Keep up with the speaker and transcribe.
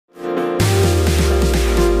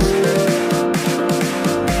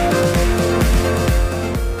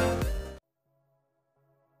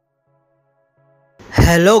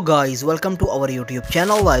Hello guys, welcome to our YouTube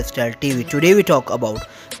channel Lifestyle TV. Today we talk about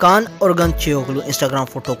Kaan Urgancıoğlu Instagram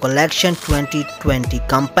photo collection 2020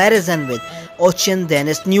 comparison with Özcan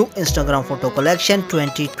Deniz new Instagram photo collection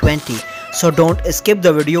 2020. So don't skip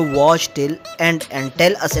the video, watch till end and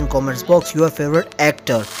tell us in comments box your favorite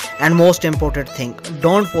actor. And most important thing,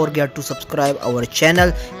 don't forget to subscribe our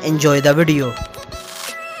channel. Enjoy the video.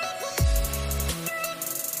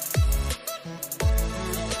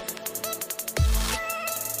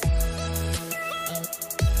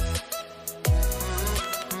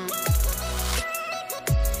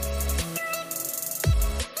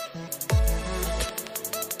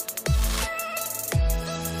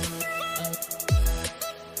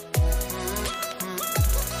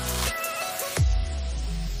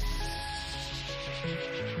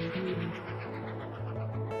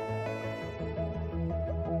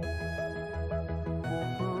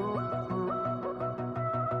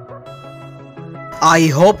 I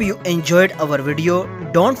hope you enjoyed our video.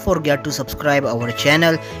 Don't forget to subscribe our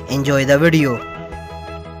channel. Enjoy the video.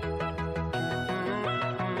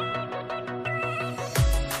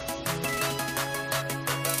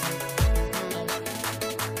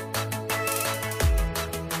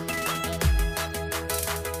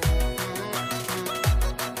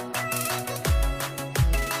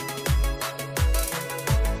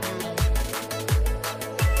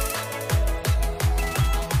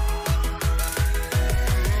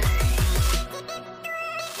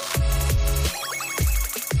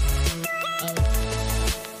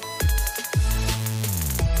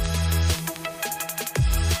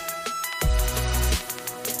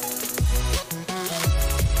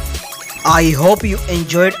 I hope you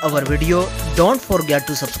enjoyed our video. Don't forget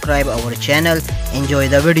to subscribe our channel. Enjoy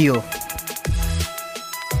the video.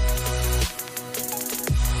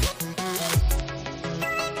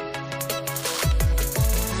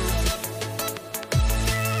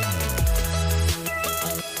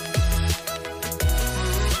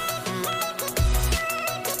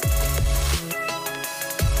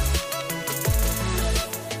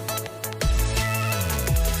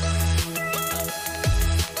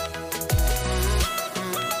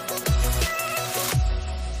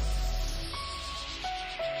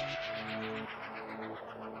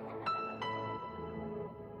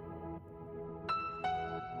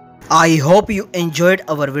 I hope you enjoyed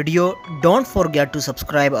our video. Don't forget to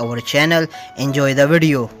subscribe our channel. Enjoy the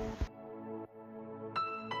video.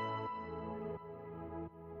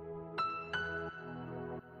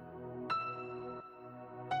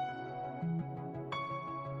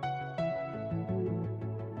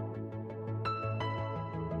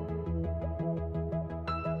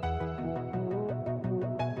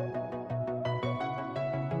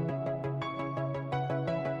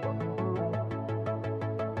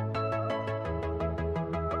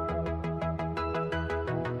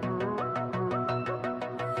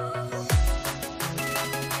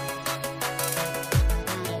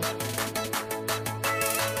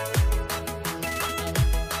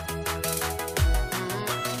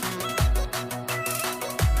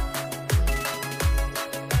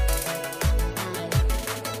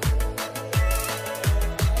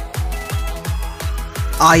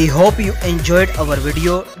 I hope you enjoyed our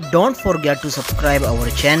video. Don't forget to subscribe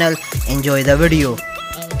our channel. Enjoy the video.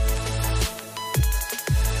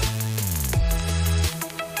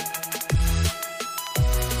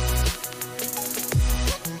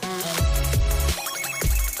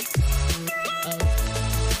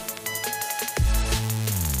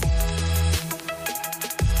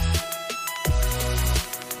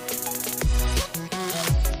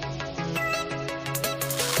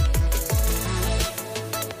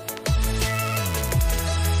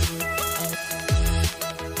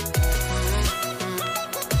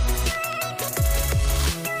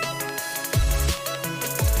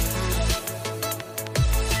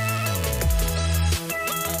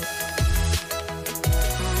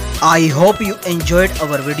 I hope you enjoyed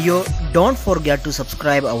our video. Don't forget to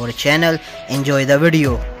subscribe our channel. Enjoy the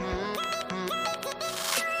video.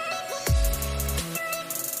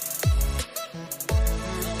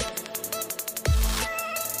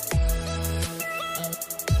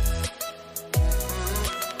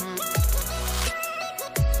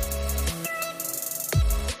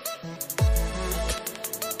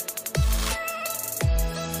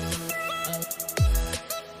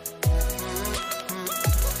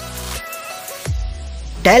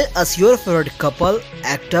 Tell us your favorite couple,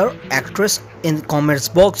 actor, actress in the comments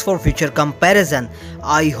box for future comparison.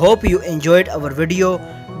 I hope you enjoyed our video.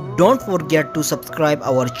 Don't forget to subscribe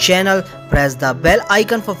our channel. Press the bell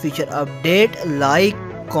icon for future update. Like,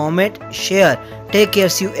 comment, share. Take care.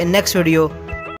 See you in next video.